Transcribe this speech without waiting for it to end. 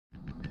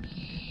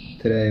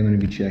Today I'm going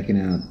to be checking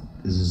out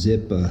the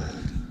Zibra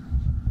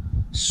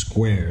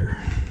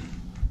square.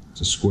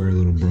 It's a square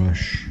little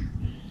brush.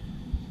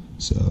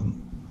 So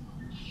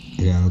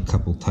I got a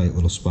couple tight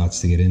little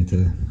spots to get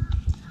into.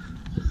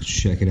 Let's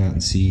check it out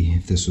and see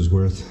if this was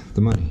worth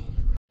the money.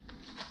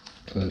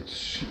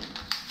 Let's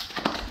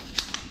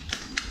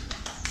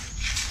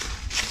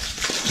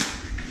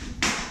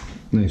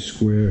nice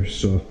square,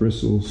 soft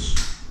bristles.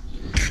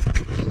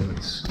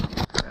 Let's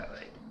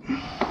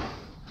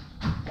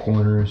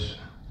corners.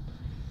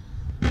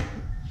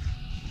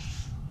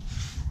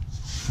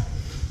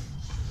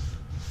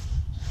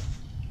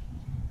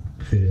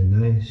 Fit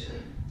in nice.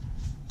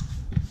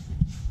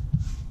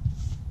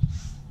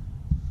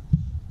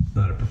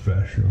 Not a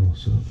professional,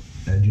 so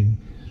edging.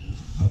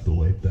 I'll have to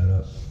wipe that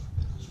up.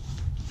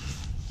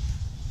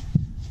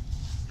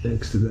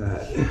 Next to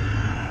that.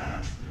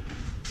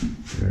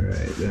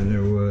 Alright, then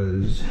there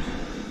was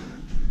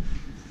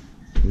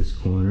this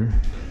corner.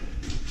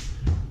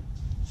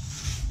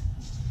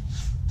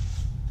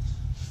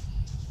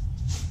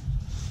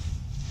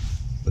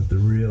 But the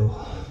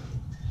real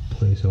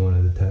place I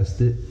wanted to test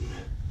it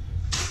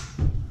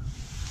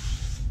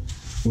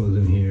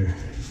wasn't here.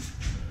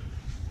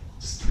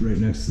 It's right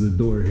next to the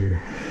door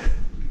here.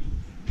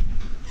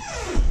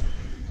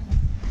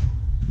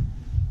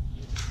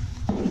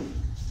 And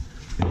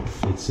it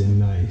fits in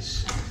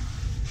nice.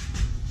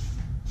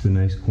 It's a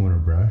nice corner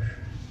brush.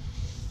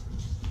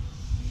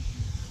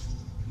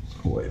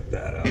 I'll wipe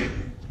that up.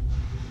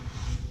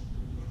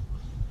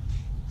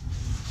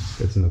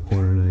 Fits in the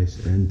corner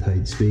nice and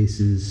tight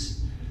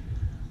spaces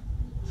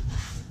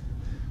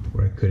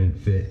where I couldn't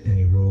fit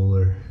any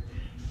roller.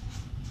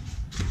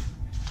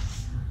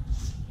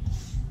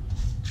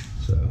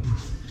 So,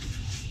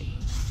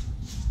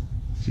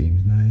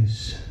 seems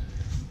nice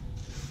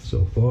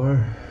so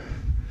far.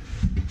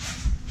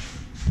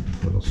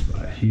 Little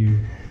spot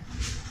here.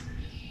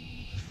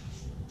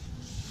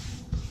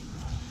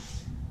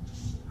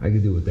 I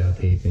could do without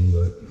taping,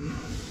 but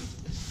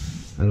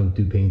I don't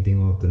do painting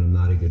often. I'm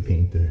not a good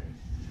painter.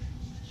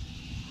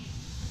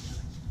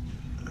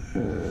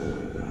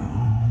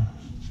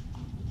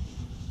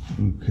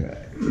 Okay.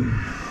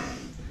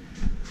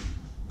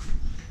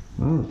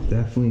 Well, it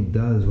definitely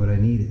does what I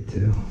need it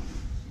to.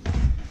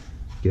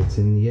 Gets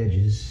in the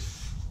edges.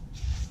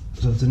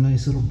 So it's a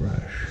nice little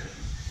brush.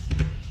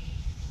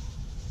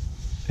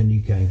 And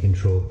you can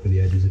control it for the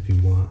edges if you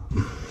want.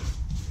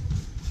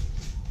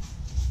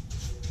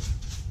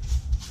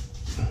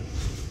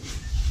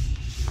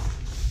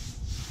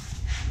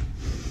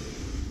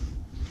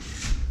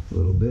 A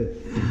little bit.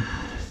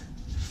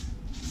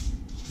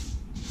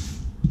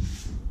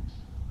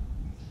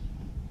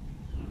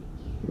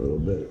 A little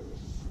bit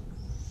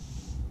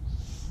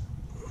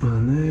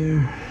on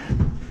there.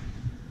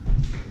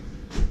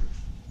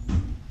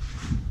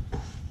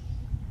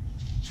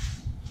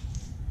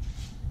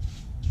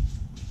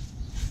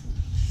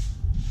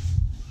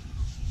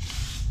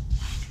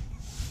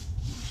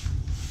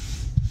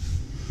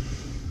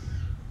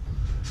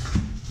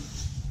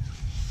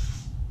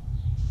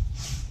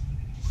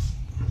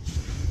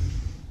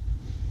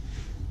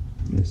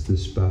 That's the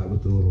spot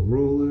with the little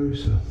roller,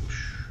 so.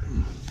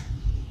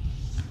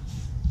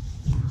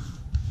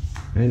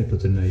 And it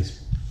puts a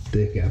nice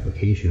thick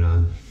application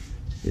on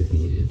if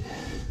needed.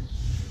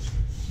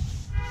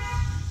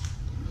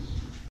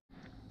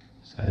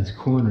 Besides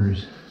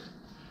corners,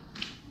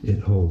 it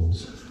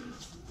holds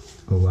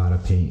a lot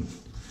of paint.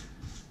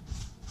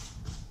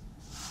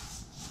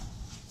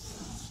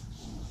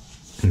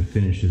 And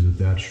finishes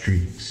without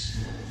streaks.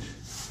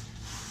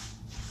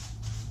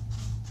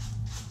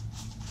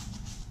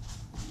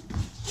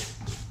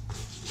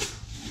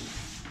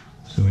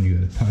 So when you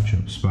got a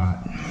touch-up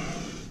spot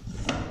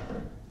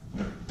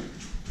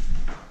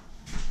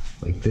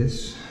like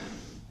this,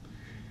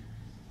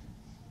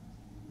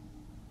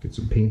 get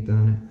some paint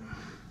on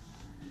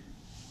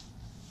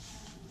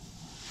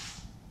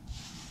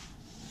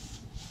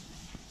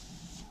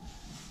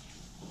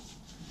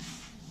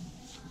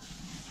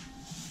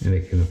it, and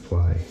it can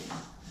apply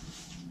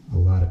a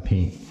lot of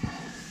paint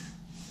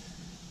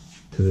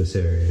to this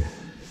area.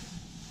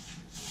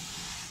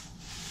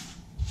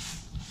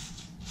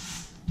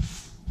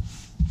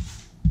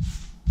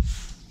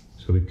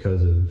 So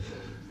because of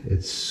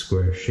its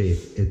square shape,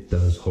 it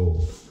does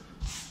hold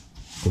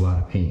a lot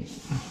of paint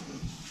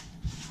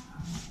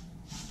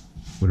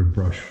with a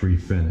brush-free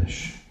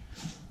finish.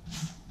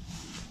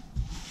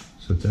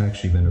 So it's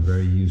actually been a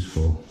very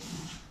useful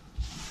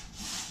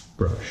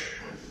brush.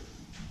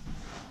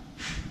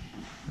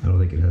 I don't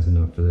think it has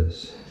enough for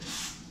this.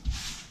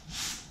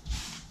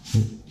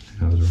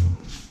 I was wrong.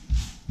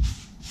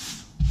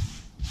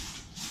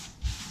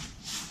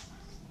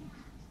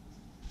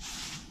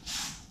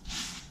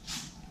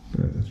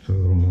 Right, let's put a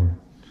little more.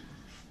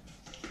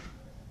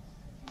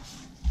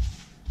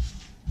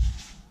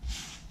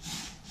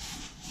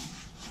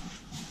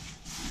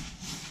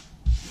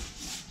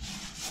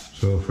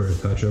 So for a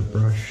touch-up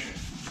brush,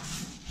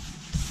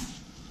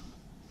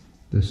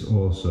 this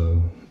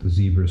also, the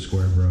Zibra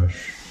square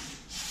brush,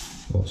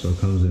 also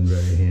comes in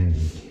very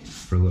handy.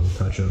 for a little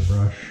touch-up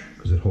brush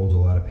because it holds a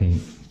lot of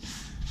paint.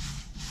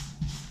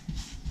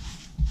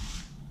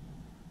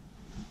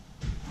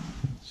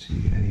 Let's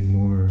see, any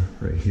more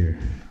right here.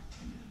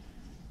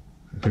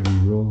 I could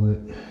re-roll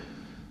it.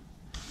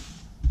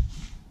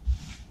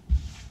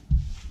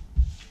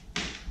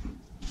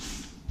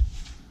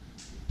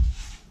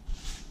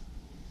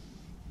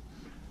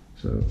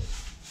 So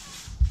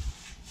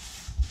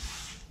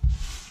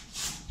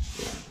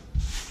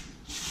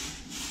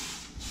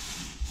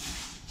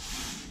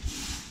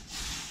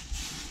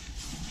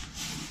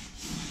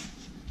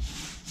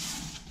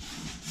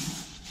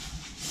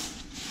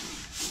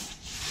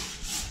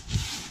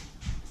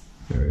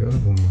there we go,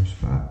 one more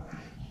spot.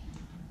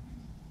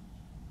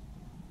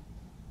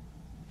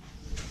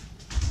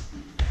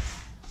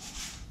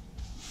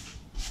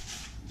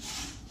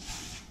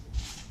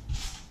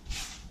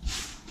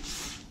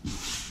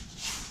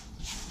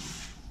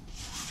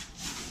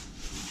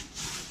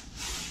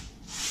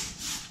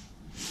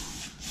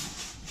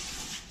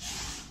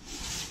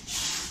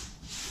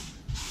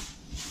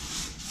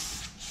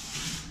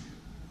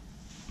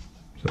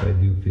 So I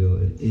do feel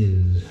it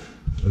is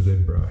a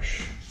good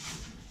brush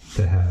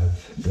to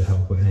have to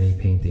help with any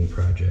painting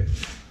project,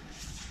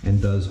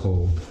 and does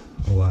hold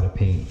a lot of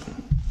paint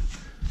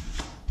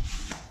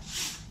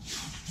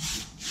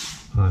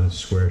on a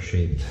square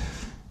shaped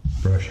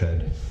brush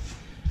head.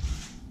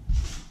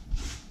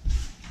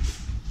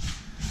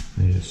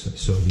 I just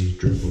saw these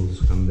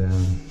dribbles come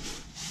down.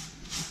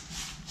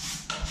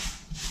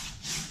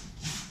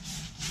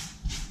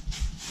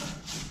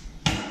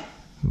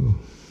 Ooh,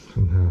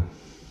 somehow.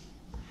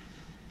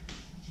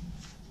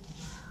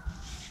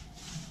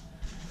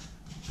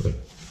 But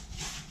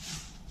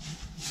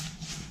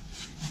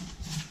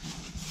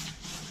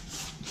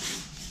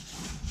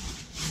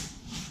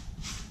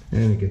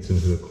and it gets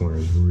into the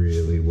corners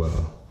really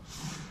well.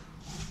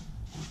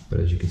 But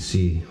as you can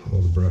see,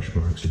 all the brush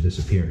marks are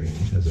disappearing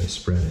as I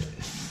spread it.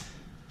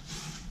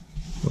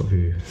 Well, if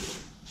you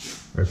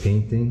are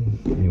painting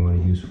and you want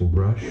a useful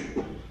brush,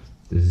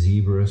 the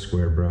Zibra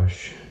square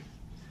brush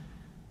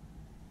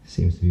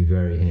seems to be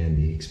very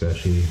handy,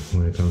 especially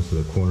when it comes to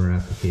the corner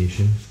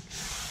application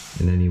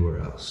and anywhere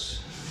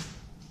else.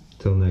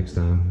 Till next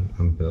time,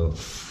 I'm Bill,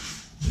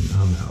 and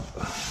I'm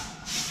out.